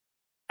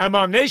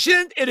MLM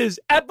Nation, it is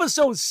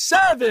episode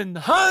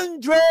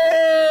 700!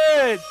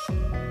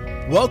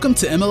 Welcome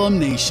to MLM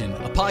Nation,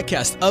 a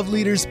podcast of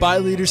leaders, by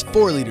leaders,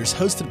 for leaders,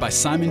 hosted by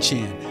Simon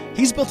Chan.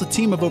 He's built a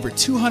team of over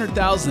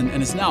 200,000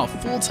 and is now a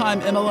full-time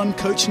MLM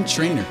coach and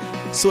trainer.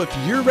 So if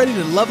you're ready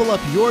to level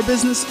up your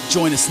business,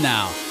 join us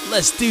now.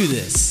 Let's do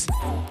this.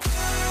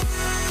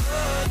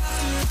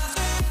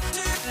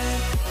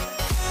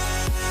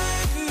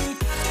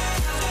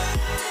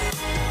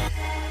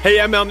 Hey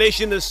MLM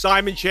Nation, this is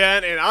Simon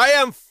Chan, and I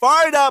am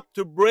fired up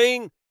to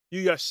bring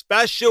you your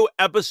special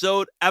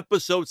episode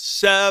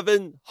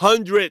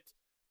 700.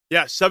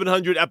 Yeah,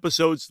 700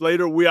 episodes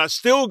later, we are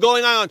still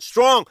going on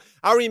strong.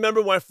 I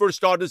remember when I first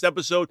started this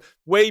episode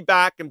way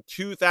back in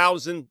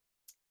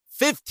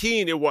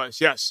 2015 it was,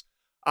 yes.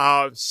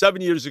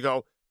 7 years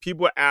ago,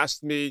 people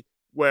asked me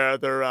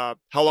whether,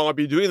 how long I'd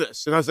be doing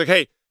this. And I was like,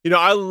 hey,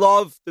 I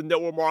love the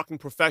network marketing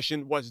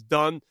profession, what's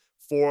done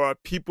for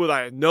people that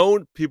I had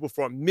known, people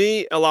from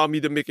me, allow me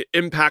to make an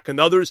impact on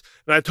others.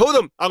 And I told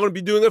them I'm going to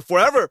be doing it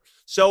forever.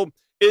 So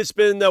it's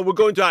been, we're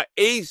going to our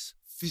 8th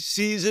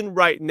season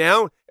right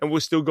now, and we're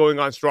still going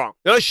on strong.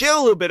 Now I'll share a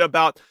little bit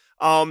about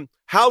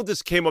how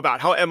this came about,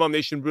 how MLM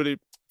Nation really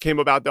came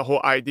about, the whole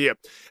idea.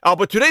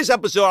 But today's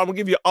episode, I'm going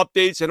to give you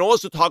updates and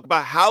also talk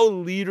about how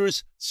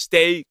leaders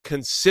stay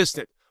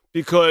consistent.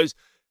 Because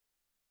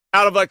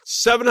out of like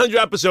 700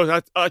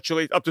 episodes,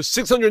 actually up to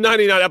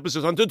 699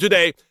 episodes until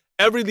today,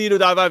 every leader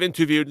that I've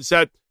interviewed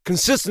said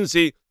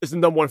consistency is the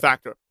number one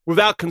factor.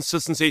 Without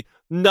consistency,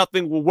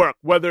 nothing will work.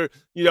 Whether,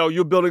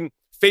 you're building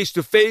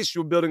face-to-face,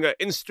 you're building on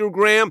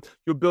Instagram,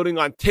 you're building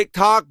on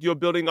TikTok, you're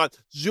building on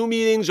Zoom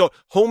meetings or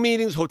home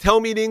meetings, hotel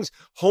meetings,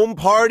 home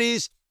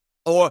parties,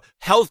 or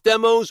health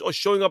demos, or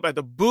showing up at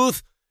the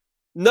booth.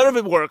 None of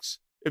it works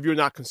if you're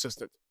not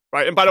consistent,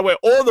 right? And by the way,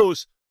 all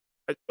those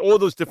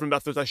different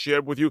methods I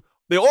shared with you,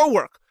 they all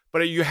work,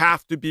 but you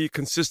have to be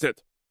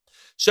consistent.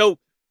 So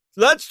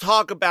let's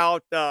talk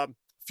about a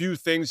few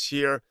things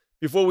here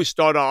before we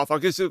start off. I'll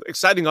give you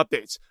exciting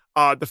updates.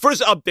 The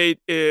first update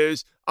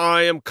is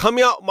I am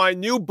coming out with my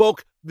new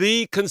book,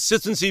 The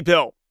Consistency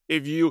Pill.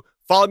 If you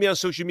follow me on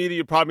social media,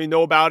 you probably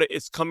know about it.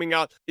 It's coming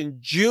out in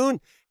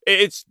June.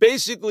 It's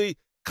basically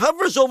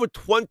covers over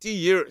 20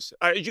 years.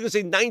 You can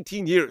say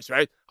 19 years,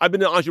 right? I've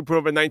been an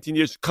entrepreneur for 19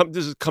 years.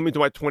 This is coming to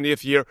my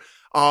 20th year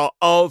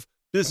of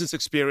business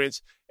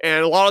experience,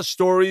 and a lot of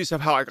stories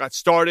of how I got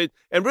started.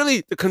 And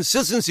really, the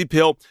consistency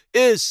pill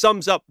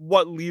sums up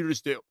what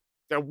leaders do.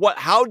 And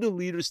how do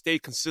leaders stay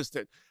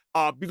consistent?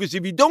 Because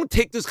if you don't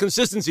take this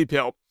consistency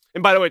pill,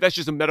 and by the way, that's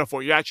just a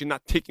metaphor. You're actually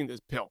not taking this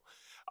pill,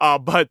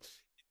 but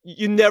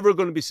you're never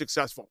going to be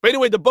successful. But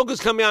anyway, the book is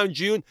coming out in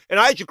June, and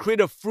I actually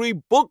created a free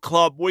book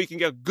club where you can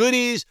get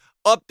goodies,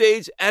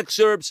 updates,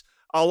 excerpts,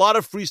 a lot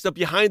of free stuff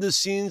behind the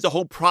scenes, the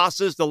whole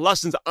process, the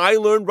lessons I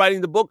learned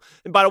writing the book.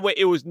 And by the way,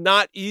 it was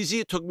not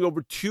easy. It took me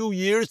over 2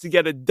 years to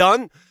get it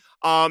done.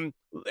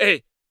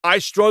 Hey, I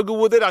struggle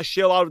with it. I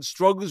share a lot of the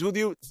struggles with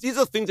you. These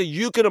are things that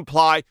you can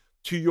apply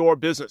to your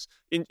business.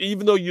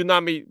 Even though you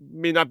may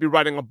not be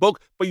writing a book,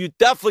 but you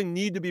definitely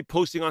need to be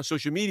posting on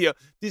social media.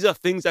 These are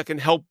things that can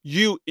help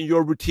you in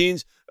your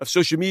routines of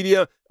social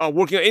media,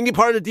 working on any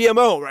part of the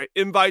DMO, right?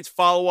 Invites,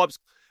 follow-ups.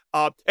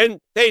 And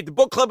hey, the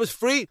book club is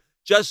free.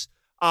 Just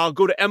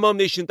go to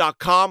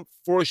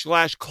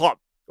mlmnation.com/club,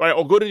 right?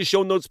 Or go to the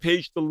show notes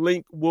page. The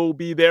link will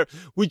be there.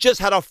 We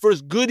just had our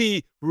first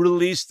goodie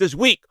release this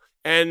week,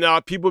 and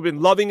people have been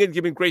loving it,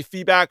 giving great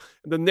feedback.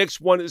 And the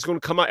next one is going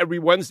to come out every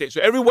Wednesday. So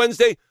every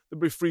Wednesday,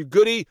 there'll be a free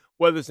goodie,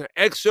 whether it's an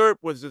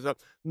excerpt, whether it's a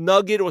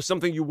nugget or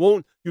something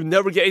you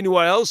never get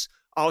anywhere else,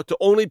 to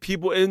only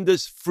people in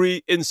this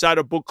free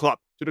Insider Book Club,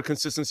 to the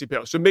Consistency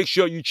Pill. So make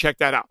sure you check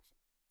that out.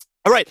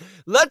 All right,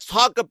 let's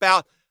talk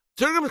about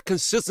talking about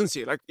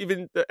consistency, like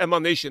even the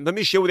MLM Nation. Let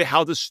me share with you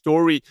how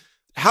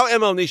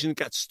MLM Nation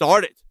got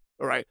started,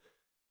 all right?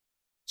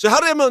 So how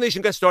did MLM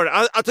Nation get started?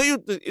 I'll tell you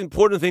the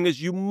important thing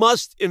is you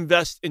must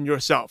invest in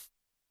yourself,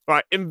 all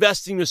right?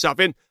 Invest in yourself.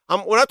 And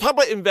when I talk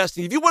about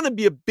investing, if you want to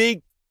be a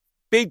big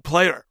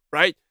player,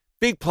 right?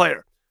 Big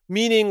player,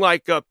 meaning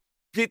like a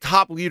big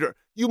top leader,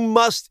 you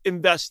must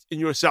invest in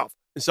yourself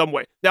in some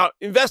way. Now,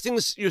 investing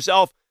in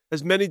yourself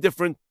has many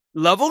different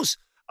levels.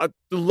 The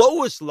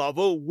lowest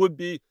level would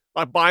be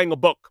like buying a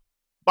book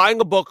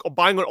or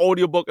buying an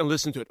audiobook and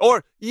listen to it.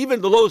 Or even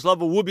the lowest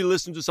level would be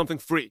listening to something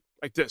free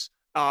like this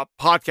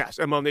podcast,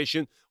 MLM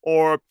Nation,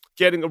 or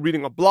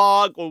reading a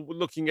blog or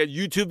looking at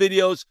YouTube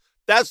videos.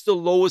 That's the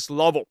lowest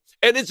level.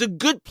 And it's a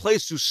good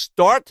place to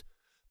start.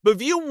 But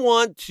if you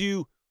want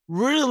to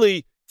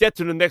really get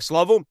to the next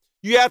level,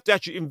 you have to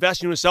actually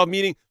invest in yourself,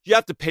 meaning you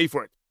have to pay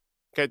for it.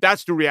 Okay,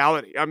 that's the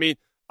reality. I mean,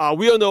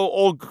 we all know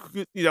all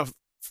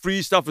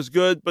free stuff is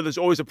good, but there's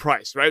always a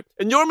price, right?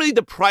 And normally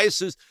the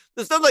prices,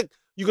 it's not like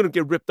you're going to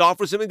get ripped off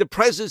or something. The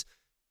prices,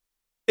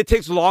 it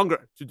takes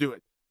longer to do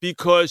it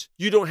because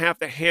you don't have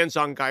the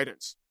hands-on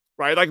guidance,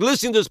 right? Like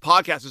listening to this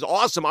podcast is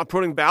awesome. I'm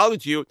putting value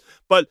to you,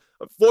 but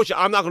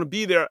unfortunately, I'm not going to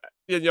be there.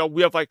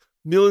 We have like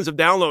millions of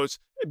downloads,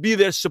 be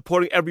there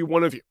supporting every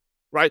one of you,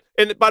 right?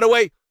 And by the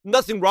way,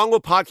 nothing wrong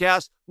with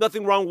podcasts,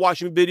 nothing wrong with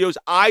watching videos.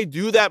 I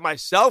do that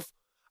myself.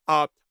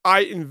 I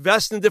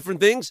invest in different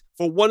things.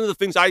 For one of the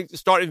things I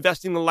started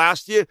investing in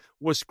last year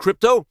was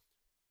crypto,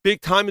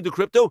 big time into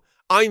crypto.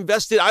 I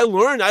invested, I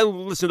learned, I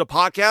listened to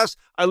podcasts,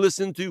 I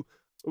listened to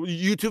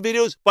YouTube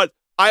videos, but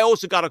I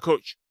also got a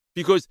coach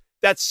because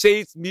that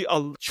saves me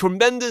a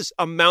tremendous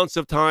amounts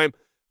of time,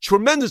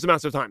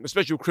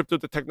 especially with crypto,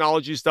 the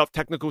technology stuff,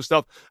 technical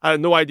stuff. I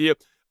had no idea.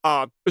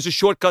 It's a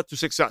shortcut to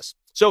success.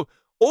 So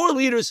all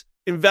leaders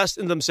invest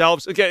in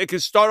themselves. Again, it can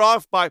start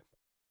off by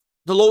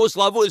the lowest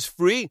level is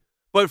free,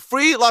 but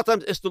free a lot of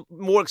times is the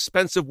more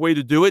expensive way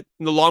to do it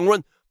in the long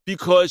run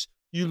because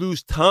you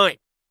lose time,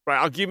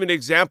 right? I'll give you an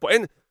example.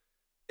 And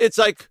it's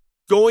like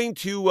going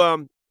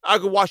to, I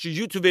could watch a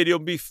YouTube video,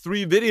 be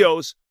 3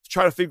 videos to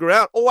try to figure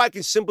out, or I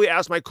can simply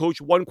ask my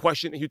coach one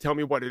question and he'll tell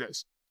me what it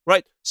is,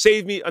 right?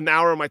 Save me an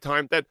hour of my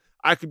time that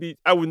I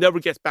would never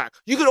get back.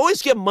 You can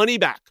always get money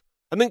back.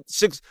 I think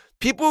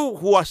people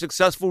who are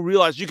successful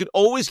realize you can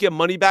always get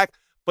money back,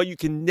 but you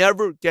can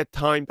never get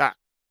time back.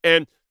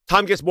 And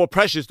time gets more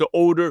precious the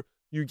older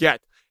you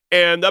get.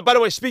 And by the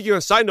way, speaking on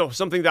a side note,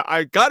 something that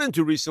I got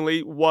into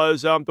recently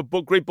was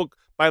the great book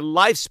by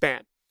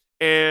Lifespan.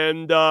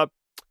 And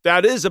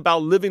that is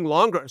about living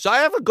longer. So I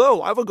have a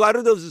go. I don't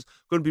know if this is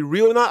going to be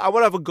real or not. I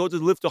want to have a go to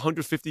live to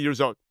 150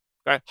 years old.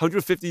 Okay?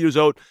 150 years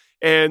old.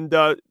 And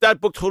that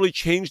book totally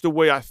changed the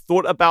way I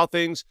thought about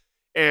things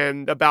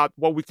and about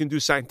what we can do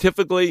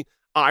scientifically.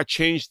 I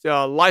changed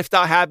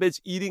lifestyle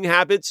habits, eating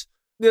habits.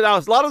 You know, a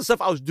lot of the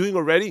stuff I was doing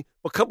already,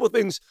 but a couple of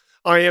things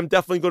I am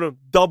definitely going to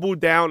double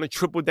down and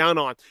triple down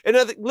on. And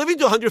I think living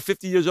to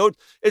 150 years old,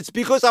 it's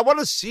because I want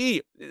to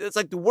see, it's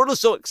like the world is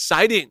so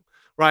exciting,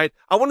 right?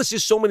 I want to see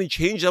so many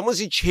changes. I want to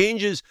see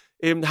changes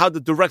in how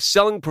the direct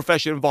selling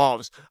profession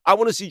evolves. I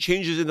want to see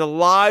changes in the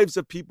lives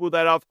of people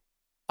that I've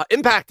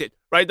impacted,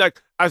 right?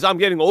 Like as I'm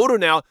getting older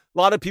now, a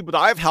lot of people that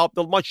I've helped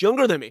are much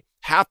younger than me,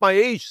 half my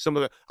age, some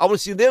of them. I want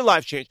to see their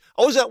life change.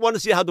 I always want to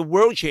see how the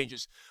world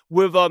changes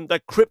with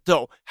like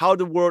crypto, how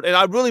the world, and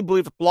I really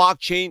believe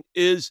blockchain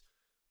is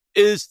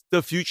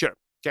the future.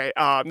 Okay.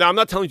 Now I'm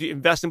not telling you to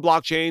invest in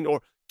blockchain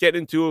or get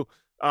into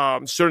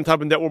certain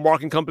type of network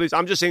marketing companies.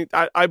 I'm just saying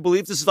I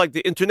believe this is like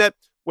the internet.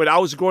 When I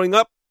was growing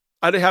up,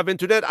 I didn't have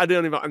internet. I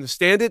didn't even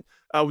understand it.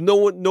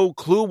 No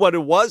clue what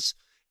it was.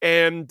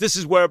 And this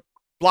is where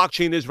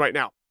blockchain is right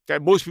now.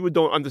 Okay. Most people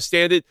don't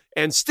understand it.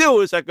 And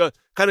still it's like a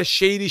kind of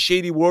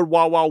shady world,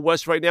 wild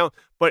west right now.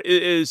 But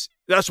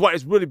that's why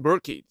it's really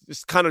murky.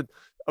 It's kind of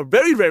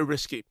very, very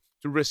risky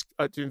to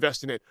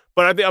invest in it.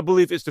 But I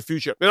believe it's the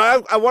future. And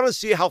I want to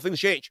see how things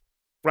change,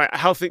 right?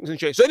 How things can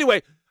change. So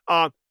anyway,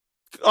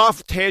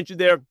 off tangent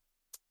there,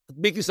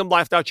 making some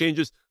lifestyle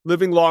changes,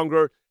 living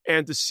longer,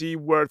 and to see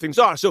where things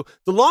are. So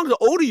the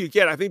older you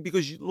get, I think,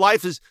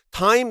 because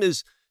time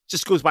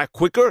just goes by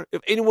quicker.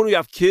 If anyone who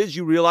have kids,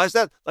 you realize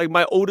that. Like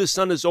my oldest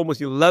son is almost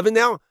 11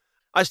 now.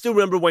 I still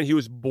remember when he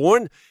was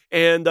born,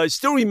 and I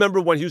still remember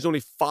when he was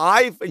only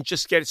 5 and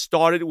just getting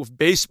started with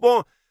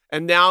baseball.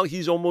 And now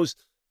he's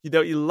almost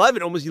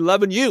 11, almost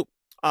 11U.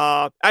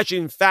 Actually,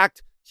 in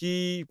fact,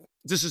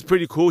 this is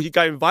pretty cool. He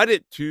got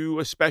invited to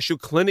a special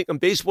clinic and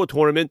baseball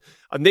tournament,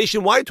 a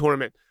nationwide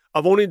tournament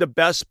of only the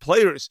best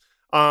players.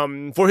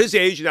 For his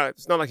age, now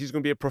it's not like he's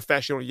going to be a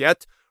professional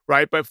yet,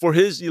 right? But for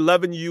his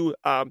 11U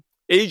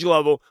age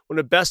level, one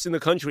of the best in the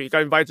country, he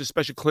got invited to a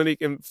special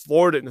clinic in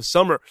Florida in the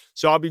summer.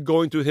 So I'll be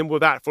going to him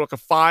with that for like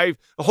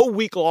a whole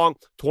week long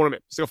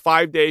tournament. It's like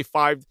a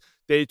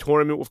 5-day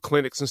tournament with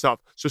clinics and stuff.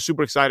 So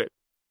super excited.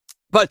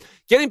 But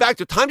getting back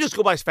to time just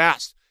goes by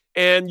fast,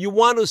 and you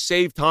want to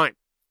save time,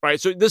 right?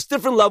 So there's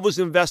different levels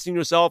of investing in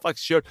yourself. Like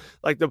shared,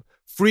 like the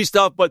free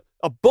stuff, but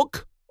a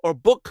book,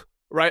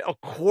 right? A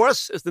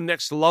course is the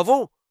next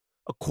level,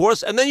 a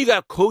course, and then you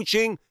got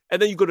coaching,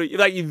 and then you go to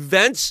like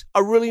events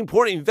are really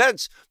important.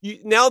 Events.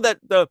 Now that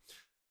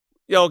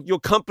your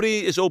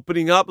company is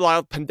opening up, a lot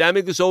of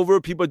pandemic is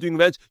over, people are doing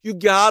events. You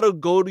gotta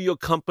go to your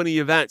company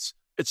events.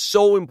 It's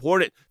so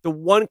important. The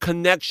one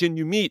connection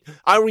you meet.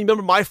 I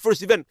remember my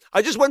first event.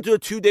 I just went to a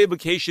 2-day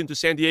vacation to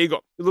San Diego,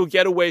 a little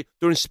getaway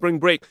during spring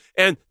break.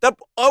 And that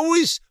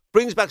always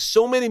brings back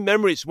so many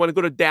memories when I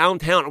go to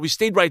downtown. And we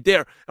stayed right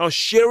there. I was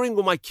sharing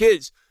with my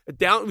kids.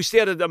 We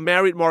stayed at the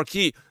Marriott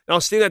Marquis. And I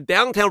was staying at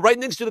downtown right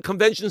next to the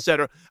convention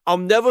center. I'll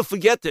never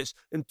forget this.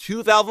 In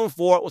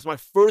 2004, it was my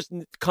first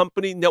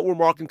network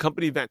marketing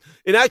company event.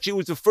 And actually, it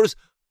was the first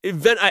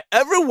event I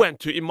ever went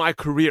to in my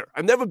career.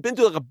 I've never been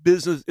to like a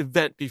business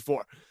event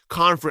before,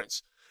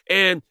 conference.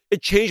 And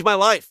it changed my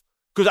life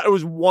because there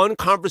was one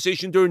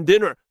conversation during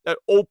dinner that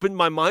opened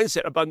my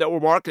mindset about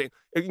network marketing.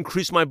 It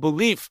increased my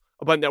belief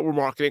about network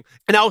marketing.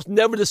 And I was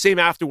never the same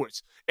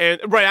afterwards. And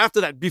right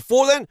after that,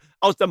 before then,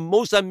 the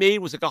most I made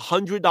was like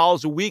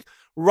 $100 a week.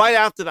 Right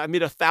after that, I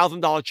made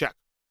 $1,000 check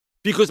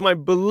because my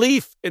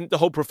belief in the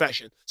whole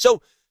profession.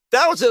 So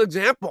that was an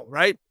example,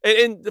 right?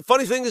 And the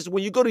funny thing is,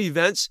 when you go to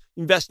events,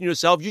 invest in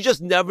yourself, you just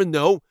never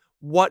know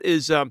what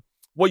you're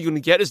going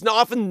to get. It's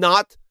not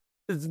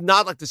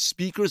like the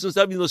speakers and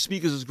stuff. The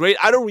speakers is great.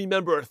 I don't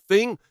remember a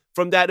thing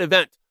from that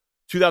event.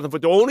 2004.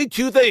 The only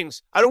two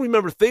things, I don't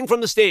remember a thing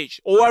from the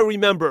stage. All I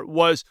remember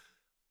was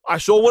I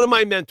saw one of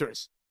my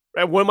mentors.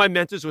 Right? One of my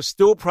mentors was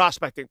still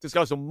prospecting. This guy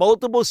was a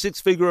multiple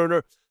six-figure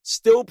earner,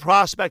 still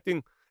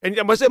prospecting. And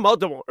I must say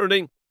multiple,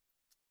 earning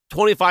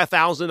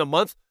 $25,000 a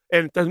month.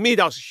 And to me,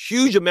 that was a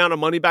huge amount of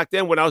money back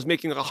then when I was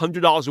making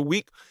 $100 a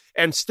week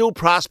and still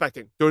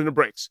prospecting during the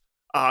breaks,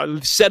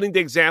 setting the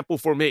example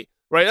for me.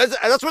 Right?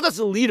 That's what that's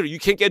a leader. You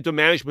can't get into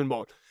management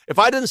mode. If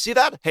I didn't see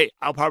that, hey,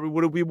 I probably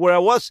wouldn't be where I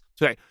was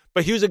today.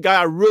 But he was a guy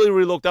I really,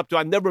 really looked up to.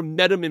 I never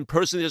met him in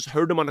person, just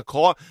heard him on the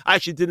call. I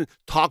actually didn't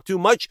talk too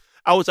much.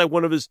 I was like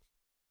one of his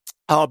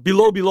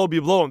below,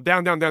 and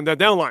down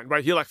line,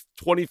 right? He had like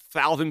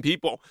 20,000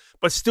 people,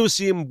 but still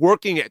see him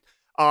working it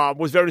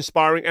was very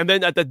inspiring. And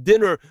then at the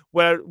dinner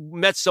where I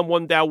met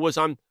someone that was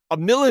a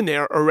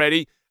millionaire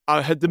already,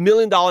 had the $1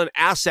 million in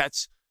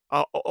assets,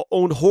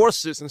 owned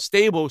horses and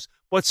stables,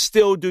 but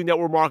still doing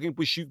network marketing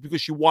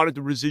because she wanted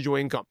the residual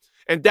income.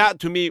 And that,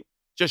 to me,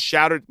 just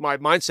shattered my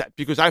mindset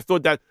because I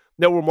thought that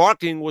network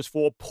marketing was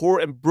for poor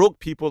and broke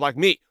people like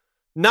me,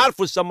 not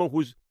for someone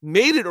who's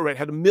made it already,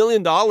 had $1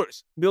 million,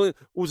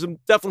 was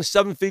definitely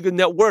seven-figure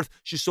net worth.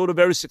 She sold a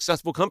very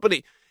successful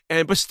company,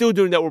 but still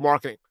doing network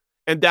marketing.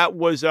 And that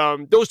was,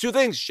 those two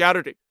things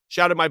shattered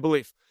my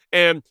belief.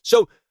 And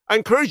so I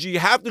encourage you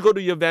have to go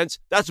to the events.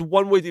 That's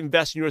one way to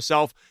invest in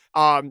yourself.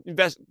 Go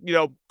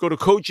to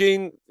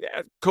coaching,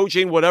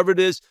 whatever it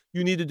is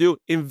you need to do,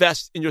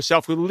 invest in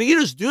yourself. Because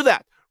leaders do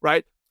that,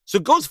 right? So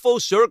it goes full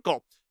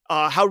circle.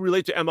 How it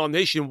relates to MLM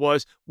Nation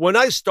was when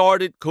I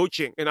started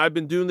coaching, and I've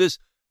been doing this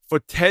for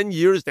 10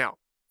 years now,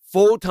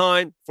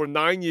 full-time for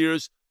 9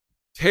 years,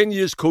 10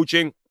 years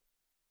coaching.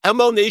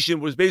 MLM Nation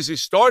was basically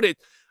started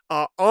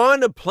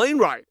on a plane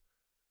ride,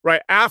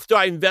 right, after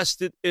I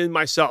invested in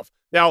myself.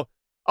 Now,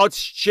 I'll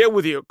share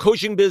with you,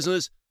 coaching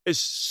business is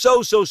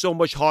so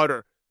much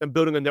harder than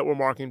building a network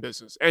marketing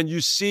business. And you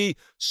see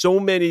so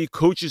many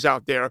coaches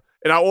out there,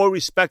 and I all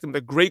respect them, the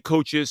great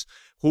coaches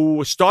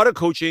who started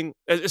coaching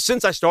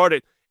since I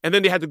started, and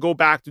then they had to go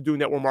back to do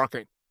network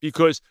marketing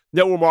because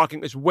network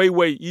marketing is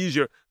way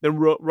easier than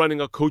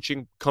running a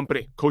coaching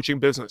company, coaching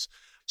business.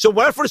 So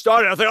when I first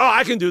started, I was like,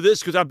 I can do this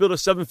because I built a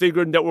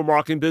seven-figure network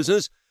marketing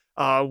business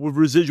with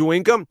residual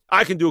income.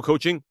 I can do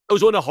coaching. It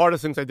was one of the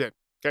hardest things I did.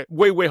 Okay,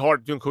 way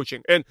harder doing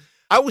coaching. And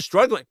I was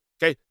struggling.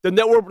 Okay, the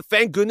network,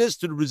 thank goodness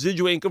to the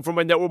residual income from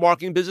my network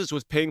marketing business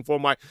was paying for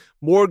my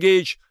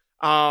mortgage,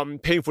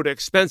 paying for the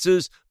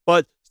expenses,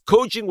 but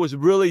coaching was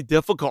really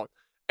difficult.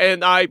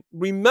 And I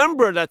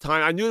remember that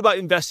time, I knew about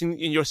investing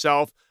in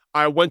yourself.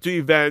 I went to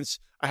events.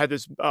 I had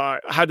this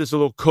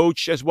little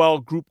coach as well,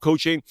 group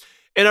coaching.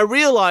 And I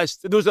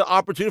realized there was an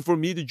opportunity for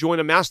me to join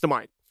a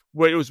mastermind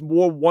where it was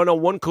more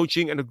one-on-one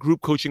coaching and a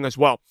group coaching as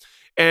well.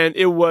 And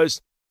it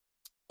was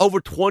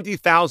over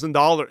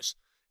 $20,000.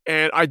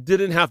 And I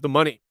didn't have the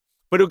money.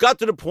 But it got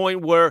to the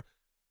point where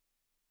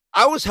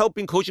I was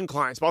helping coaching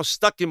clients, but I was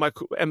stuck in my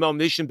MLM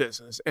Nation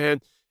business.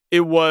 And I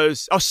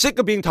was sick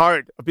of being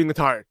tired of being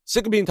tired.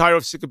 Sick of being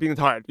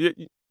tired.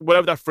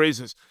 Whatever that phrase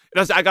is.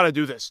 And I said, I got to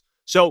do this.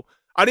 So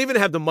I didn't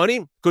even have the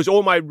money because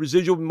all my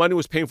residual money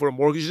was paying for a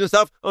mortgage and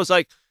stuff. I was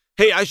like,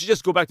 hey, I should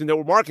just go back to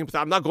network marketing, but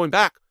I'm not going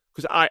back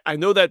because I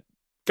know that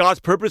God's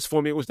purpose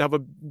for me was to have a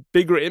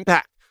bigger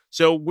impact.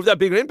 So with that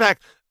bigger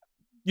impact,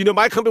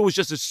 my company was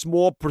just a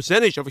small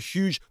percentage of a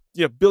huge,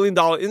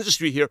 billion-dollar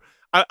industry here.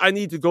 I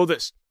need to go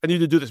this. I need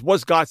to do this.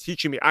 What's God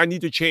teaching me? I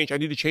need to change. I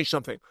need to change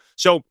something.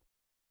 So,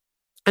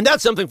 and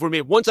that's something for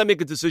me. Once I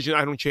make a decision,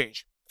 I don't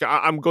change.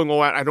 I'm going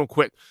all out. I don't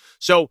quit.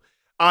 So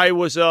I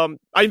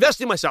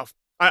invested in myself.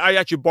 I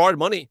actually borrowed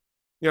money,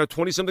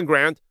 20-something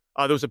grand.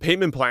 There was a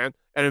payment plan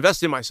and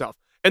invested in myself.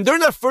 And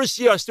during that first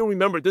year, I still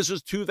remember, this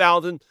was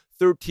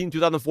 2013,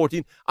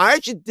 2014. I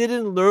actually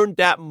didn't learn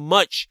that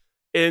much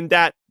in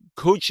that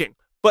coaching,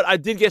 but I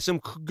did get some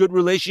good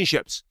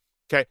relationships.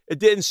 Okay. It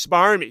did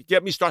inspire me,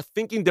 get me start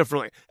thinking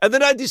differently. And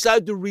then I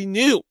decided to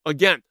renew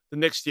again the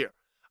next year.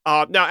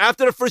 Now,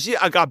 after the first year,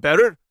 I got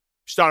better,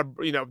 started,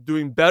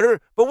 doing better,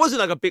 but it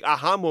wasn't like a big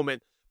aha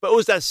moment. But it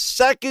was that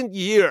second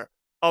year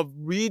of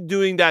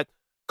redoing that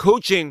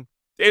coaching.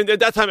 And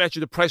at that time, actually,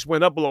 the price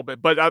went up a little bit.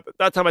 But at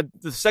that time,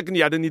 the second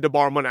year, I didn't need to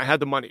borrow money. I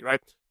had the money,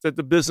 right? So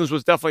the business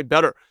was definitely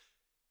better.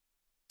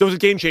 There was a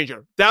game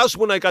changer. That was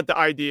when I got the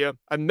idea.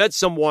 I met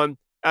someone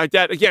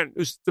that, again, it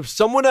was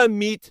someone I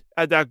meet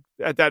at that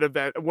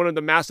event, one of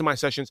the mastermind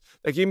sessions,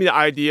 that gave me the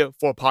idea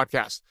for a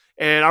podcast.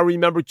 And I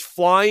remember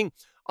flying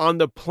on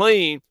the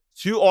plane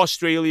to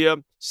Australia,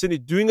 Sydney,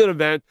 doing an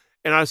event.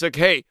 And I was like,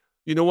 hey,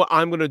 you know what?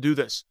 I'm going to do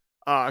this.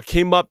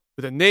 Came up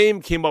with a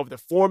name, came up with a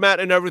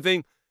format and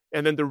everything.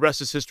 And then the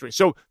rest is history.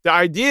 So the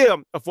idea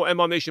for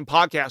MLM Nation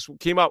podcast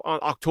came out on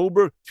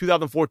October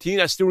 2014.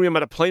 I still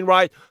remember a plane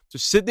ride to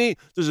Sydney.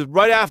 This is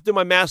right after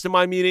my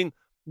mastermind meeting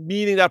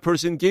that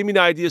person, gave me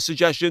the idea,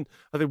 suggestion.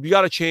 I think we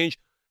got to change.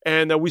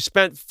 And we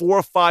spent 4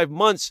 or 5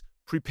 months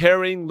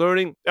preparing,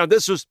 learning. Now,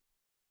 this was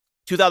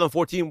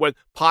 2014 when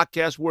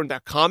podcasts weren't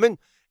that common.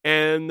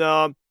 And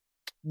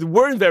they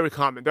weren't very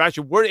common. There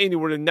actually weren't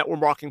anywhere in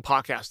network marketing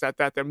podcasts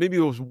that maybe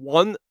there was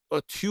one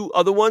or two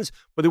other ones,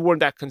 but they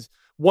weren't that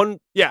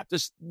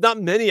there's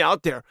not many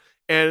out there.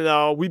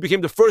 And we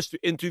became the first to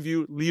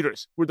interview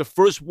leaders. We're the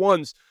first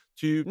ones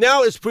to,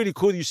 now it's pretty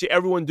cool. You see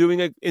everyone doing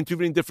it,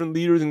 interviewing different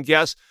leaders and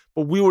guests,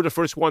 but we were the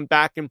first one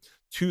back in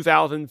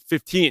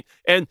 2015.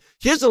 And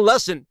here's the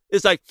lesson.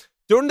 It's like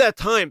during that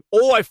time,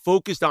 all I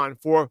focused on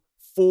for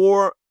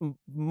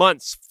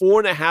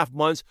 4.5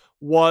 months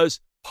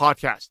was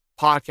podcast.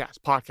 I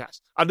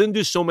didn't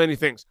do so many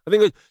things. I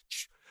think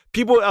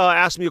people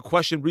asked me a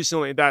question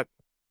recently that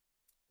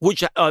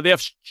which they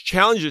have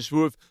challenges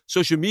with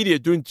social media,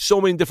 doing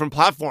so many different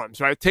platforms,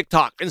 right?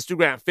 TikTok,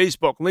 Instagram,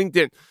 Facebook,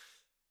 LinkedIn,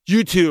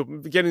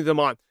 YouTube, getting them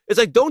on. It's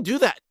like, don't do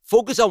that.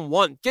 Focus on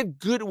one. Get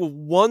good with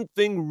one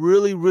thing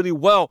really, really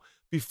well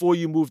before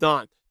you moved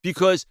on.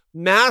 Because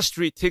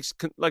mastery takes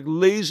like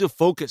laser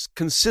focus,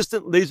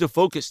 consistent laser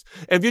focus.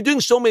 And if you're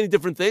doing so many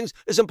different things,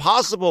 it's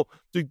impossible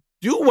to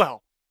do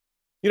well.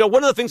 You know,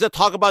 one of the things I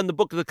talk about in the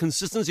book, the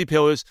consistency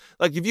pill, is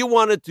like if you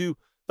wanted to,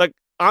 like,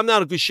 I'm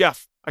not a good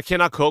chef. I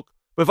cannot cook.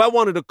 But if I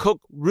wanted to cook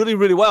really,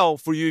 really well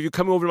for you, you're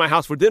coming over to my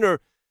house for dinner,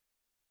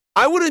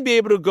 I wouldn't be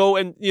able to go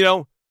and,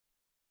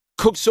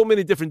 cook so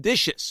many different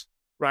dishes,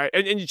 right?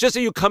 And just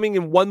say you're coming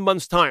in 1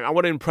 month's time, I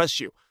want to impress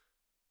you.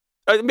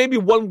 Maybe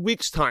 1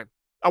 week's time,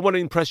 I want to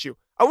impress you.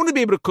 I wouldn't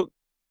be able to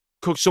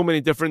cook so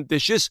many different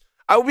dishes.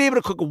 I would be able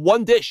to cook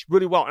one dish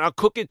really well, and I'll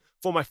cook it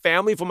for my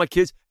family, for my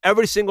kids,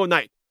 every single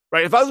night,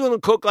 right? If I was going to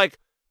cook like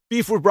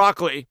beef with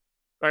broccoli,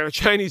 right, or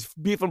Chinese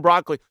beef and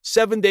broccoli,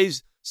 7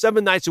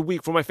 nights a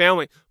week for my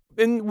family,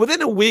 and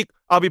within a week,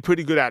 I'll be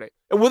pretty good at it.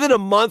 And within a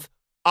month,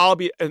 I'll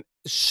be a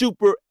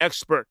super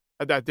expert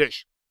at that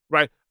dish,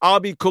 right?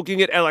 I'll be cooking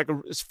it at like a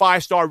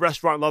 5-star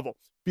restaurant level,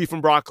 beef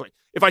and broccoli,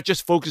 if I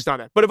just focused on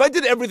that. But if I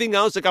did everything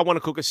else, like I want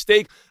to cook a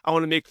steak, I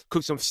want to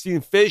cook some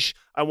steamed fish,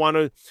 I want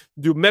to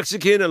do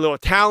Mexican, a little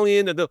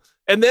Italian,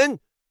 and then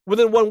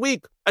within 1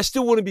 week, I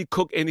still wouldn't be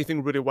cook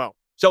anything really well.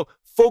 So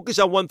focus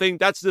on one thing.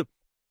 That's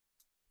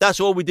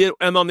what we did at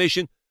MLM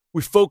Nation.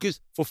 We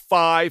focused for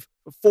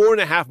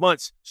 4.5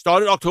 months.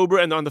 Started October,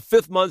 and on the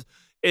 5th month,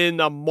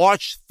 in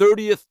March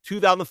 30th,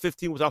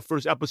 2015 was our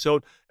first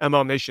episode,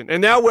 MLM Nation.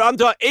 And now we're on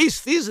to our 8th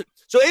season.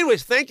 So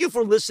anyways, thank you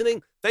for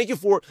listening. Thank you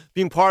for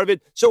being part of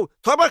it. So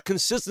talk about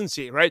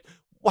consistency, right?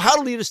 Well, how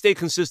do leaders stay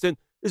consistent?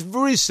 It's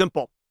very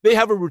simple. They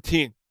have a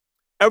routine.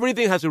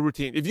 Everything has a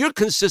routine. If you're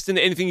consistent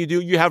in anything you do,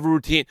 you have a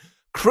routine.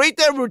 Create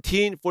that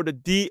routine for the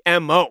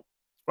DMO,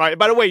 right?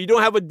 By the way, you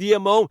don't have a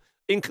DMO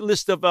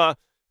list of the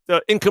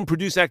income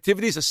producing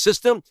activities, a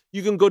system,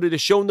 you can go to the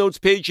show notes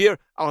page here.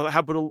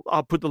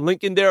 I'll put the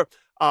link in there.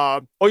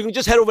 Or you can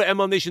just head over to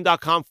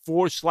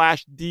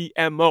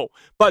mlmnation.com/DMO.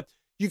 But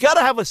you got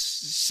to have a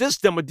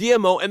system, a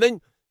DMO, and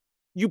then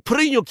you put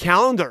it in your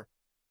calendar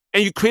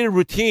and you create a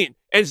routine,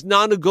 and it's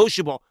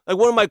non-negotiable. Like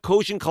one of my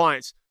coaching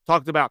clients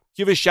talked about,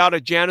 give a shout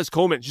at Janice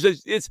Coleman. She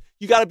says,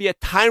 you got to be a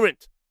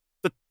tyrant.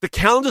 The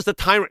calendar's the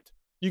tyrant.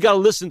 You got to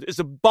listen. It's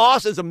a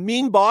boss, it's a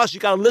mean boss.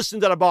 You got to listen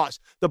to the boss.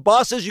 The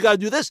boss says you got to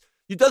do this.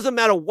 It doesn't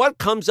matter what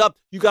comes up,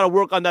 you got to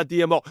work on that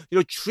DMO.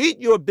 Treat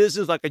your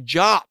business like a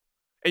job.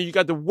 And you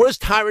got the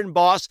worst tyrant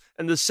boss,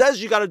 and that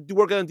says you got to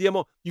work on the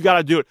DMO, you got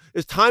to do it.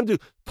 It's time to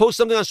post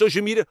something on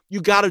social media,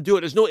 you got to do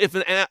it. There's no if,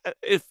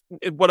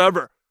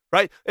 whatever,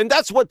 right? And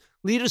that's what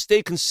leaders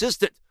stay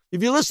consistent.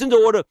 If you listen to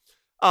all the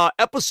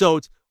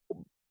episodes,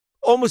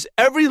 almost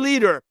every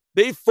leader,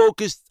 they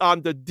focus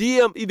on the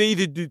DMO. They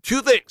either do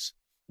two things.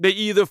 They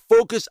either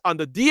focus on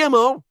the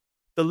DMO,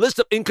 the list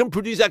of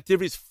income-producing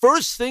activities,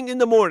 first thing in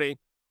the morning,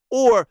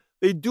 or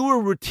they do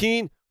a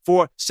routine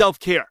for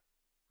self-care,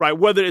 right?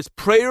 Whether it's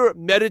prayer,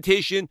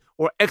 meditation,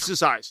 or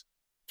exercise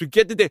to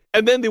get the day,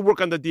 and then they work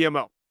on the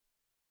DMO.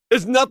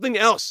 There's nothing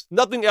else.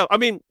 I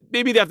mean,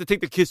 maybe they have to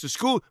take the kids to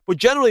school, but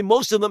generally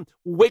most of them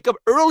wake up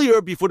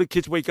earlier before the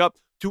kids wake up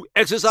to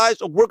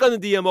exercise or work on the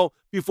DMO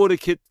before they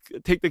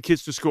take the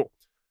kids to school.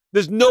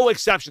 There's no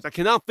exceptions. I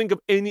cannot think of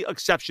any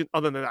exception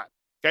other than that,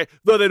 okay?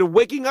 Though they're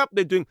waking up,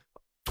 they're doing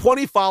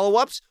 20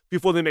 follow-ups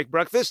before they make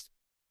breakfast.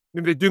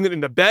 Maybe they're doing it in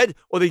the bed,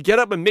 or they get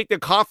up and make their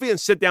coffee and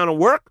sit down and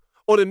work,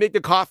 or they make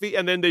the coffee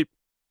and then they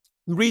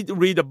read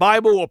the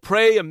Bible or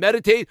pray and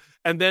meditate,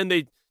 and then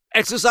they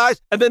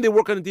exercise, and then they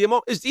work on the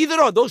DMO. It's either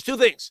or, those two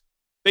things.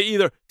 They're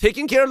either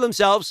taking care of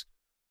themselves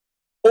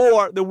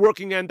or they're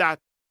working on that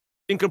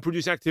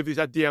income-producing activities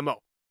at DMO.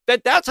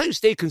 That's how you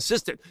stay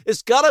consistent.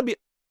 It's got to be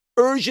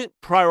urgent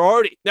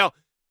priority. Now,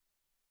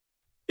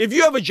 if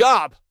you have a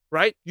job,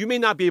 right, you may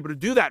not be able to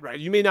do that, right?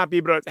 You may not be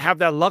able to have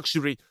that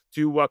luxury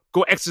to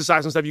go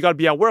exercise and stuff. You got to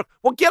be at work.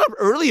 Well, get up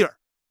earlier.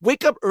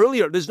 Wake up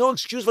earlier. There's no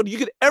excuse for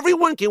it.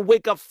 Everyone can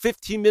wake up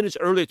 15 minutes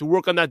earlier to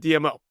work on that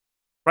DMO,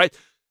 right?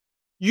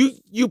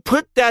 You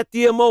put that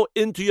DMO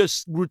into your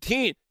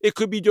routine. It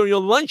could be during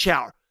your lunch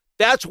hour.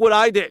 That's what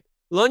I did.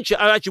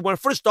 Actually, when I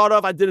first started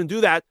off, I didn't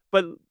do that.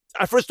 But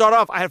I first started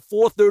off, I had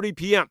 4:30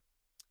 p.m.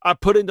 I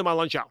put into my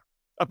lunch hour.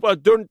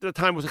 During the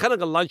time, it was kind of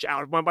like a lunch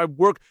hour. My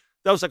work,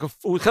 that was it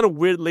was kind of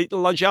weird late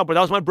lunch hour, but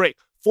that was my break.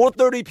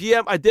 4:30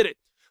 p.m., I did it.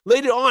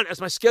 Later on,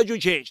 as my schedule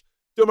changed,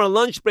 during my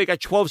lunch break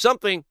at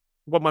 12-something,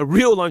 well, my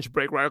real lunch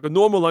break, right, like a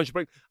normal lunch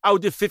break, I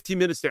would do 15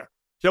 minutes there.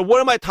 So one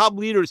of my top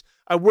leaders,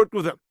 I worked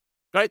with him.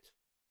 right?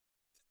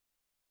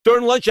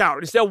 During lunch hour,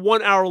 instead of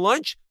 1 hour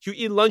lunch, you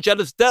eat lunch at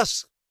his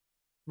desk,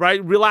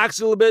 right? Relax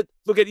a little bit,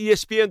 look at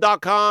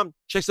ESPN.com,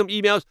 check some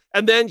emails,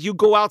 and then you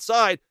go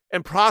outside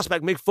and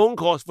prospect, make phone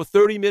calls for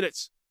 30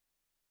 minutes.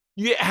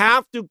 You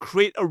have to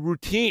create a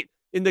routine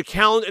in the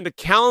calendar, and the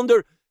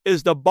calendar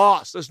is the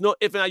boss. There's no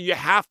if and not. You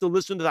have to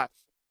listen to that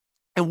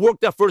and work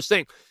that first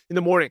thing in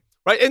the morning,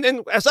 right?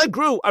 And as I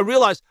grew, I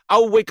realized I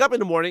would wake up in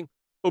the morning,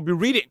 I would be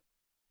reading,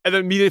 and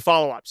then immediate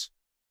follow-ups,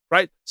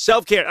 right?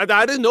 Self-care.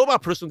 I didn't know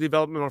about personal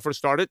development when I first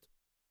started.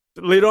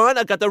 Later on,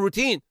 I got that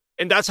routine,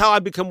 and that's how I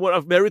become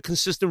a very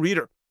consistent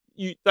reader.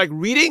 You like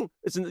reading?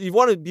 You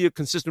want to be a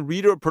consistent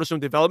reader of personal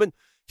development.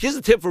 Here's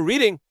a tip for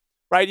reading,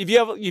 right? If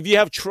you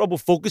have trouble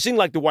focusing,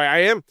 like the way I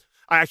am,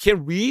 I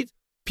can't read.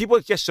 People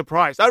get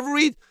surprised. I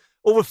read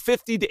over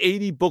 50 to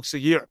 80 books a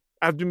year.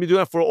 I've been doing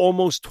that for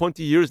almost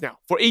 20 years now.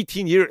 For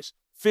 18 years,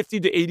 50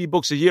 to 80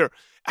 books a year.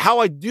 How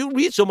I do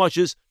read so much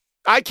is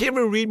I can't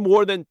even read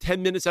more than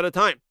 10 minutes at a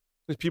time.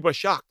 Because people are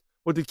shocked.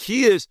 But the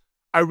key is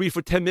I read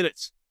for 10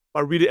 minutes.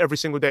 I read it every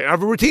single day. I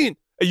have a routine.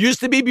 It used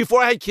to be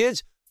before I had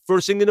kids,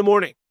 first thing in the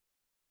morning.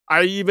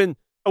 I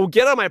would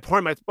get out of my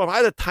apartment. I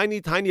had a tiny,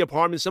 tiny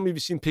apartment. Some of you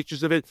have seen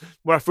pictures of it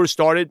when I first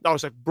started. I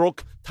was like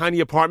broke, tiny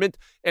apartment.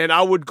 And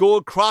I would go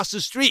across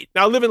the street.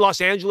 Now I live in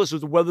Los Angeles, so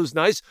the weather's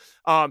nice.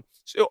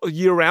 So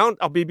year round,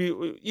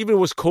 even if it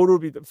was colder, it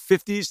would be the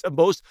 50s at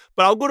most.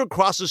 But I'll go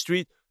across the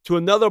street to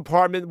another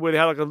apartment where they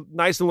had like a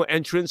nice little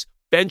entrance,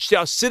 bench there.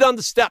 I'll sit on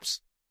the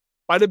steps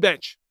by the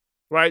bench,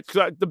 right?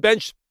 Because the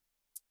bench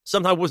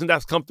sometimes wasn't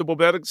that comfortable,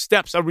 but the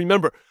steps, I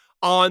remember,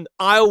 on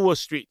Iowa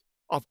Street,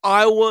 off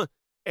Iowa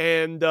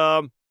and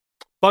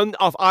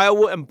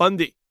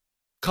Bundy,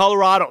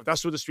 Colorado.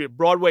 That's where the street,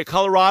 Broadway,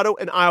 Colorado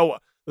and Iowa.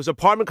 There's an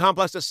apartment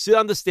complex. I sit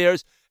on the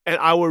stairs and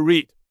I will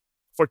read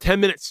for 10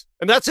 minutes.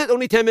 And that's it,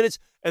 only 10 minutes.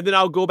 And then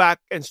I'll go back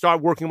and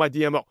start working my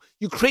DMO.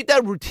 You create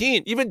that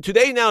routine. Even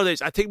today,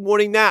 nowadays, I take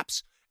morning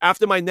naps.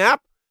 After my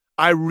nap,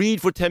 I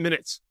read for 10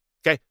 minutes.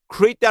 Okay?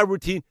 Create that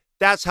routine.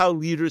 That's how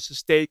leaders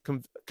stay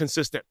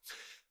consistent.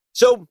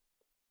 So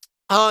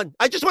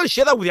I just want to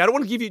share that with you. I don't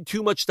want to give you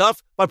too much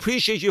stuff, but I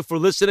appreciate you for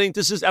listening.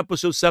 This is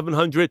episode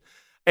 700.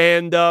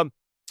 And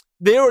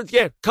there are,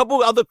 a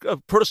couple of other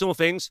personal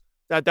things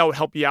that would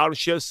help you out and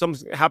share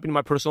something happening in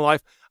my personal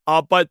life.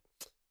 But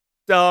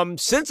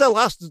since the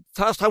last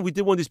time we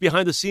did one of these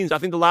behind the scenes, I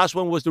think the last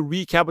one was the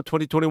recap of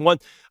 2021.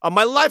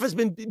 My life has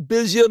been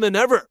busier than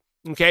ever.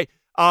 Okay.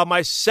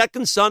 My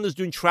second son is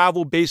doing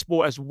travel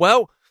baseball as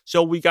well.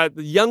 So we got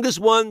the youngest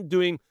one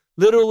doing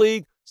Little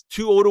League,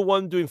 two older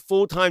one doing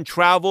full-time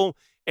travel.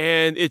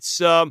 And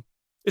the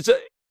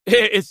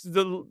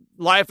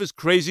life is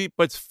crazy,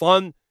 but it's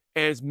fun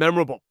and it's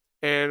memorable.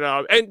 And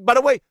by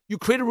the way, you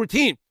create a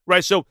routine,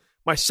 right? So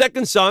my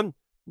second son,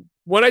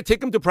 when I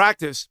take him to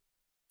practice,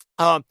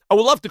 I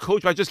would love to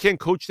coach, but I just can't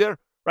coach there,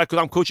 right?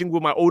 Because I'm coaching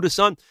with my oldest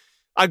son.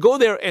 I go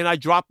there and I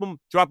drop him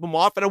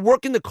off, and I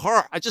work in the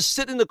car. I just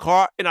sit in the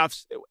car and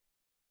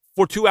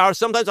for 2 hours.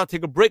 Sometimes I'll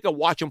take a break, I'll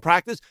watch him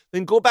practice,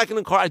 then go back in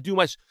the car. I do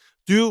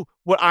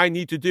what I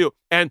need to do.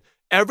 And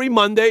every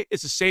Monday,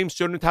 it's the same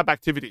certain type of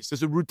activities.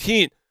 There's a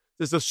routine.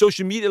 There's the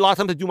social media. A lot of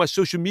times I do my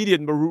social media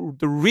and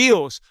the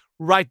reels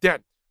right then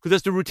because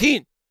that's the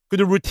routine.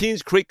 Because the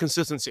routines create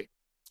consistency,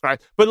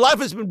 right? But life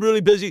has been really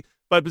busy,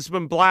 but it's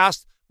been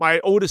blast. My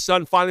oldest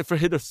son finally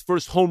hit his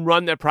first home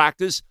run at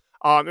practice.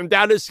 And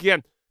that is,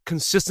 again,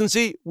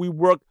 consistency. We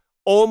work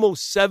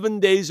almost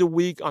 7 days a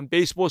week on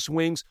baseball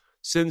swings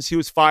since he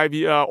was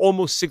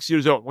almost 6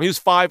 years old. When he was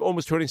 5,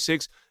 almost turning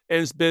 6,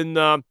 and it's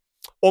been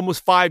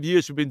almost 5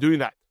 years we've been doing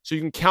that. So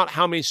you can count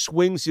how many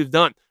swings you've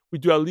done. We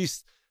do at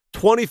least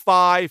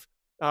 25,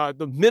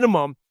 the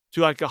minimum,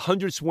 to like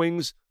 100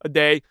 swings a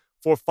day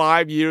for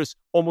 5 years,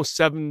 almost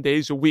 7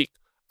 days a week.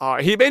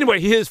 He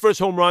hit his first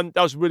home run.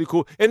 That was really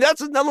cool. And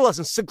that's another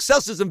lesson.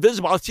 Success is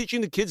invisible. I was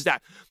teaching the kids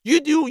that.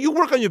 You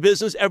work on your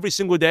business every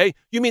single day.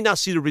 You may not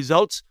see the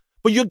results,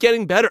 but you're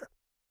getting better.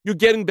 You're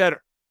getting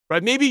better,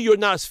 right? Maybe you're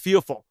not as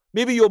fearful.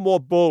 Maybe you're more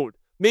bold.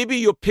 Maybe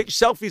your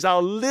selfies are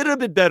a little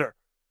bit better.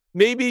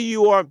 Maybe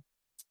you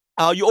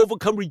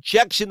overcome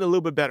rejection a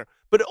little bit better.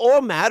 But it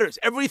all matters.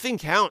 Everything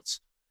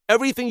counts.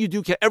 Everything you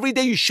do counts. Every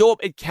day you show up,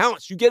 it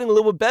counts. You're getting a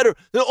little bit better.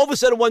 Then all of a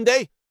sudden one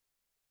day,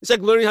 it's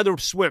like learning how to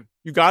swim.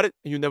 You got it,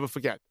 and you never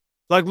forget.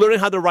 Like learning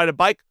how to ride a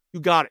bike. You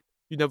got it.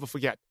 You never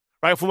forget.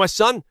 Right? For my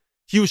son,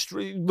 he was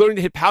learning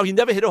to hit power. He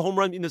never hit a home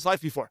run in his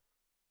life before.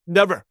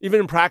 Never.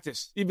 Even in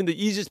practice. Even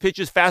the easiest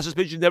pitches, fastest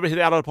pitches, never hit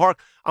it out of the park.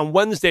 On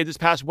Wednesday, this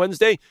past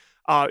Wednesday,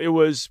 it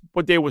was,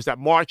 what day was that?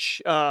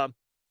 March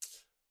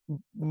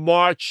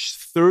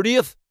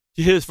 30th,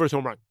 he hit his first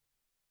home run.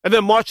 And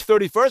then March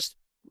 31st,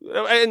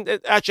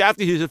 and actually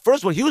after he hit his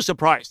first one, he was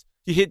surprised.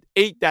 He hit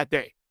 8 that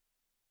day.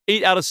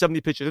 8 out of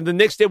 70 pitches. And the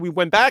next day we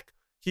went back.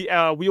 We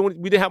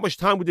didn't have much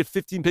time. We did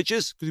 15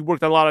 pitches because we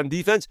worked a lot on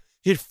defense.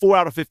 He hit 4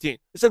 out of 15.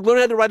 It's like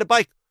learning how to ride a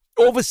bike.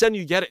 All of a sudden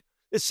you get it.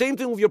 The same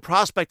thing with your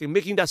prospecting,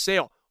 making that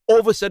sale. All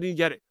of a sudden you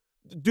get it.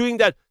 Doing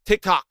that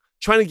TikTok,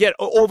 trying to get,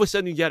 all of a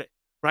sudden you get it,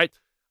 right?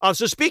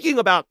 So speaking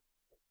about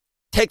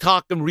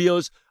TikTok and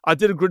Reels. I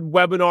did a good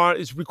webinar.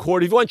 It's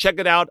recorded. If you want to check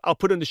it out, I'll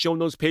put it in the show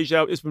notes page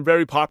out. It's been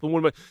very popular.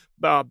 One of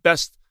my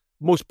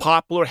most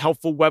popular,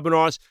 helpful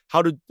webinars,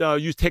 how to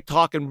use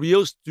TikTok and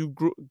Reels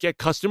to get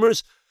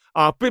customers.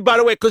 But by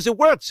the way, because it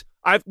works,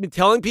 I've been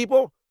telling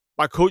people,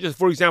 my coaches,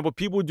 for example,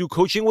 people who do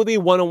coaching with me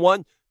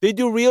one-on-one, they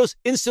do Reels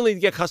instantly to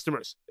get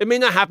customers. It may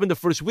not happen the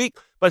first week,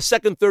 but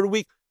second, third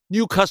week,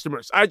 new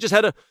customers. I just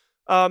had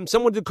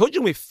someone did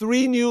coaching with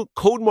 3 new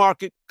Code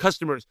Market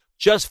customers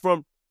just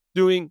from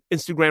doing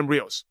Instagram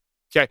Reels.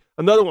 Okay,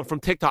 another one from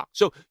TikTok.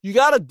 So you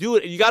got to do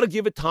it. You got to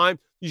give it time.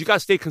 You got to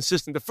stay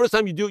consistent. The first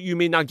time you do it, you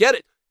may not get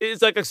it.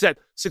 It's like I said,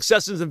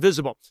 success is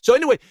invisible. So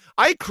anyway,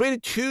 I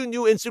created 2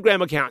 new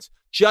Instagram accounts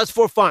just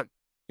for fun.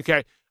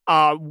 Okay,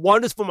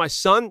 one is for my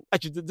son.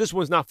 Actually, this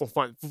one's not for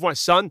fun. For my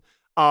son,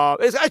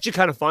 it's actually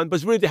kind of fun, but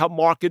it's really to help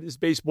market his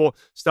baseball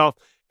stuff.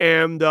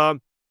 And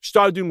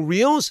started doing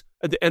Reels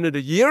at the end of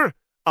the year.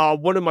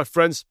 One of my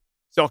friends,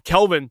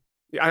 Kelvin,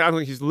 I don't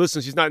think he's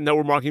listening. He's not in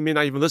network marketing. He may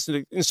not even listen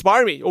to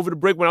inspire me over the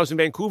break when I was in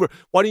Vancouver.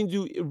 Why didn't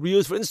you do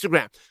Reels for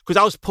Instagram? Because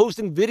I was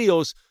posting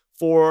videos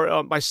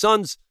for my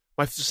son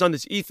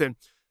is Ethan,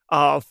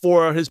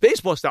 for his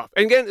baseball stuff.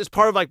 And again, it's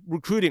part of like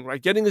recruiting,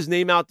 right? Getting his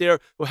name out there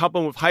will help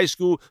him with high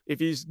school. If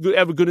he's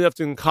ever good enough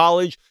to in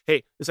college,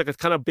 hey, it's like a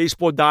kind of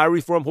baseball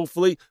diary for him,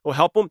 hopefully. It will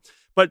help him.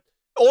 But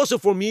also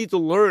for me to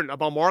learn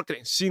about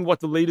marketing, seeing what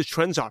the latest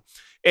trends are.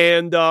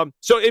 And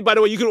so, by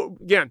the way, you can,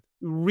 again,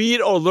 read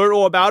or learn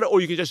all about it,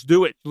 or you can just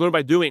do it. Learn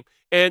by doing.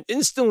 And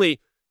instantly,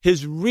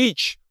 his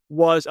reach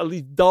was at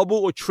least double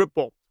or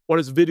triple what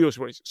his videos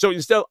were. So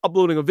instead of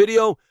uploading a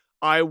video,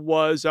 I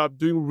was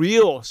doing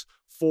Reels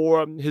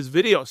for his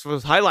videos, for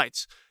his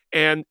highlights,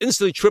 and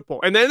instantly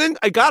triple. And then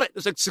I got it.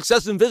 It's like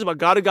success invisible. I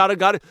got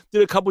it.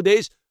 Did a couple of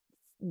days.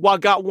 Well, I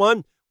got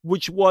one,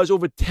 which was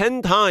over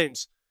 10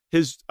 times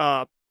his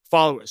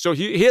followers. So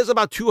he has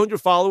about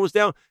 200 followers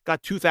now,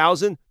 got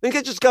 2,000. Then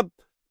he just got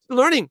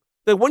learning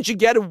that once you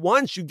get it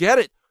once, you get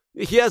it.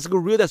 He has a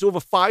reel that's over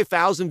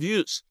 5,000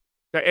 views,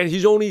 and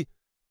he's only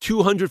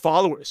 200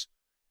 followers.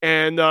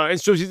 And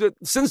so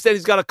since then,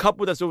 he's got a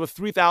couple that's over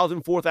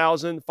 3,000,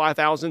 4,000,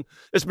 5,000.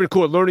 It's been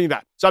cool learning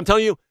that. So I'm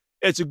telling you,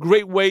 it's a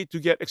great way to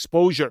get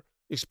exposure,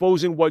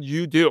 exposing what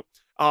you do.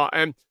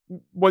 And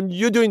when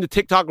you're doing the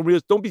TikTok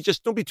Reels, don't be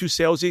too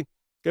salesy.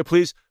 Okay,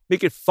 please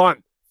make it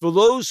fun. For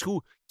those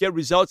who get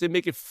results, they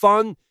make it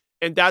fun.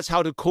 And that's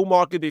how to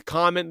co-market, they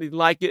comment, they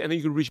like it, and then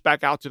you can reach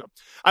back out to them.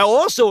 I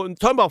also,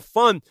 talking about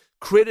fun,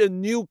 created a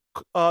new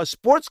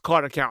sports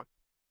card account.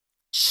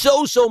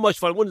 So much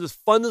fun. One of the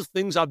funnest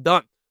things I've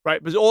done,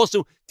 right? But it's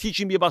also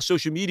teaching me about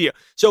social media.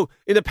 So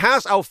in the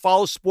past, I'll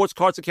follow sports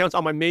cards accounts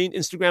on my main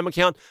Instagram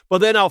account, but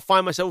then I'll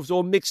find myself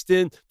all mixed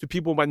in to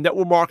people, my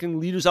network marketing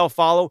leaders I'll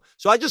follow.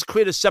 So I just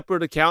create a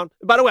separate account.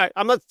 And by the way,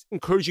 I'm not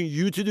encouraging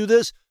you to do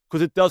this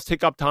because it does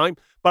take up time,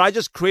 but I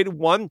just created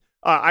one.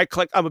 I'm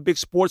a big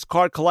sports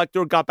card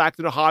collector, got back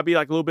to the hobby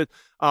like a little bit,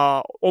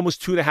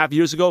 almost 2.5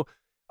 years ago.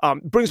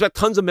 Brings back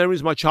tons of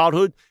memories of my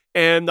childhood.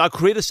 And I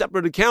created a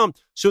separate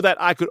account so that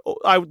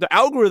the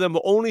algorithm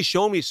will only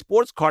show me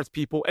sports cards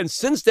people. And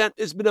since then,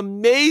 it's been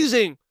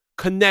amazing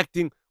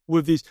connecting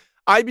with these.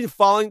 I've been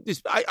following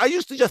this. I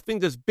used to just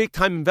think there's big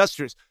time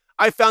investors.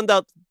 I found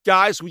out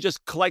guys who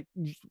just collect,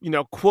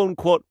 quote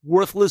unquote,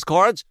 worthless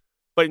cards.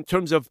 But in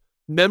terms of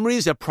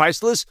memories, they're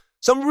priceless.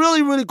 Some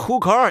really, really cool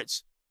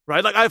cards.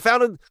 Right? Like I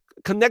found it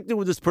connected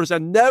with this person I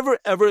never,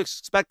 ever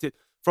expected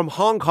from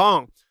Hong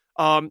Kong.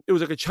 It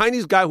was like a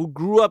Chinese guy who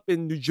grew up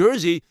in New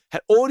Jersey, had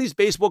all these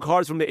baseball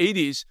cards from the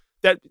 80s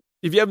that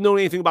if you ever know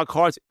anything about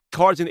cards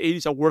in the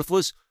 80s are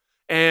worthless.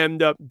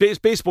 And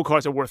baseball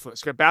cards are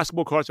worthless. Okay?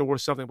 Basketball cards are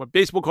worth something, but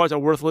baseball cards are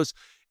worthless.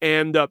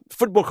 And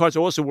football cards are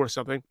also worth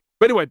something.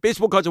 But anyway,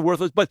 baseball cards are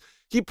worthless. But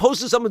he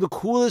posted some of the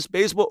coolest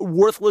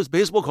worthless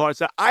baseball cards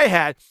that I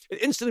had.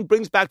 It instantly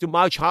brings back to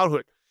my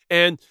childhood.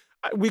 And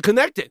we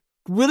connected.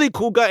 Really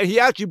cool guy. And he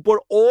actually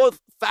bought all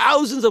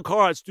thousands of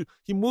cards.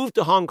 He moved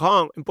to Hong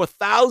Kong and bought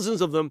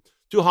thousands of them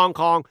to Hong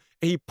Kong.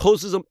 And he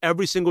posts them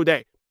every single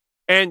day.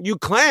 And you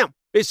clam,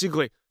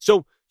 basically.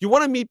 So you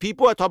want to meet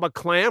people, I talk about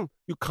clam,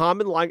 you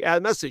comment, like, add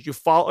a message. You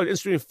follow on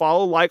Instagram,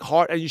 follow, like,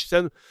 heart, and you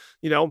send,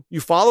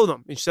 you follow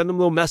them. You send them a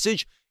little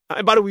message.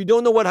 And by the way, you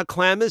don't know what a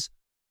clam is?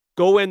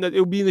 Go in,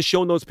 it'll be in the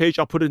show notes page.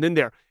 I'll put it in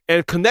there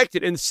and connect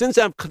it. And since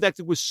I've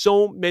connected with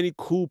so many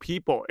cool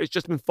people, it's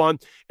just been fun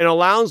and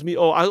allows me.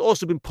 I've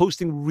also been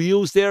posting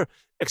Reels there,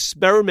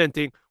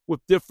 experimenting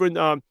with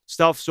different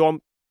stuff. So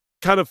I'm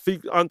kind of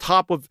on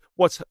top of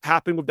what's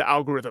happening with the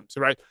algorithms,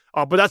 right?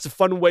 But that's a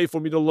fun way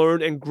for me to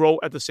learn and grow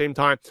at the same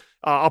time.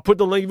 I'll put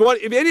the link.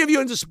 If any of you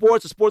are into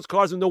sports or sports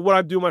cards and know what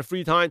I do in my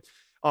free time,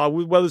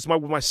 whether it's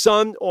with my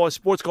son or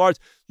sports cards,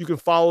 you can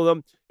follow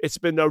them. It's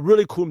been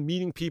really cool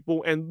meeting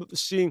people and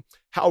seeing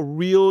how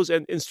Reels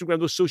and Instagram,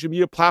 those social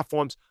media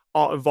platforms,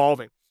 are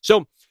evolving.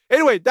 So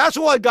anyway, that's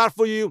all I got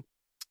for you.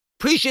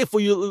 Appreciate for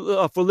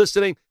you for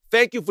listening.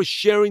 Thank you for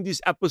sharing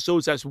these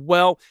episodes as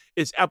well.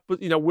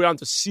 We're on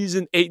to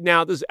season 8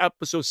 now. This is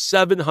episode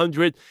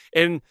 700,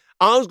 and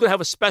I was going to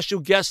have a special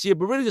guest here,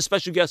 but really the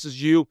special guest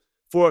is you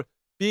for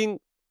being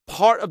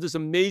part of this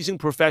amazing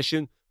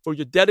profession, for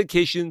your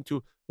dedication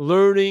to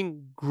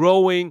learning,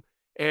 growing,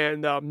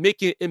 and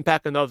making an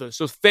impact on others.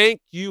 So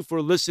thank you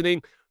for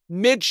listening.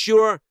 Make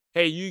sure,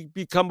 hey, you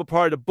become a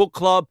part of the book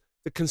club,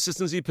 the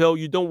Consistency Pill.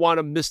 You don't want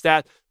to miss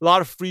that. A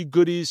lot of free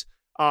goodies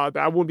that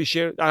I won't be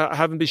sharing. I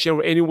haven't been sharing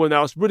with anyone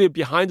else. Really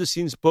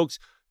behind-the-scenes books,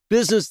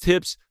 business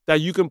tips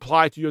that you can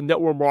apply to your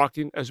network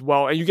marketing as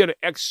well. And you get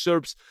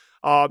excerpts.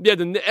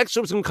 The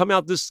excerpts can come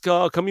out this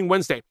coming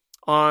Wednesday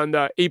on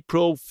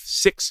April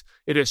 6th.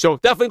 It is. So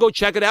definitely go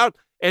check it out.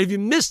 And if you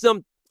missed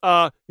them,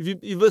 if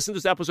you listen to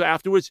this episode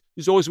afterwards,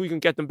 there's always we can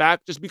get them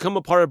back. Just become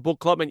a part of the book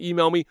club and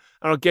email me,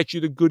 and I'll get you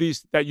the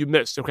goodies that you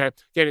missed, okay?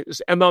 Again,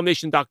 it's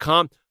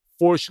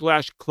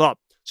mlmnation.com/club.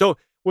 So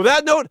with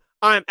that note,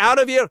 I'm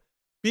out of here.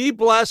 Be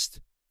blessed.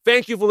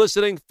 Thank you for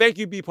listening. Thank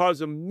you for being part of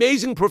this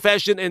amazing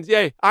profession. And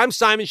hey, I'm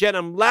Simon Chan.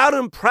 I'm loud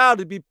and proud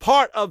to be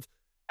part of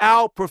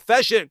our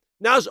profession.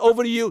 Now it's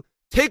over to you.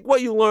 Take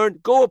what you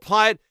learned, go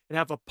apply it, and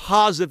have a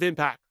positive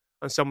impact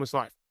on someone's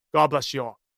life. God bless you all.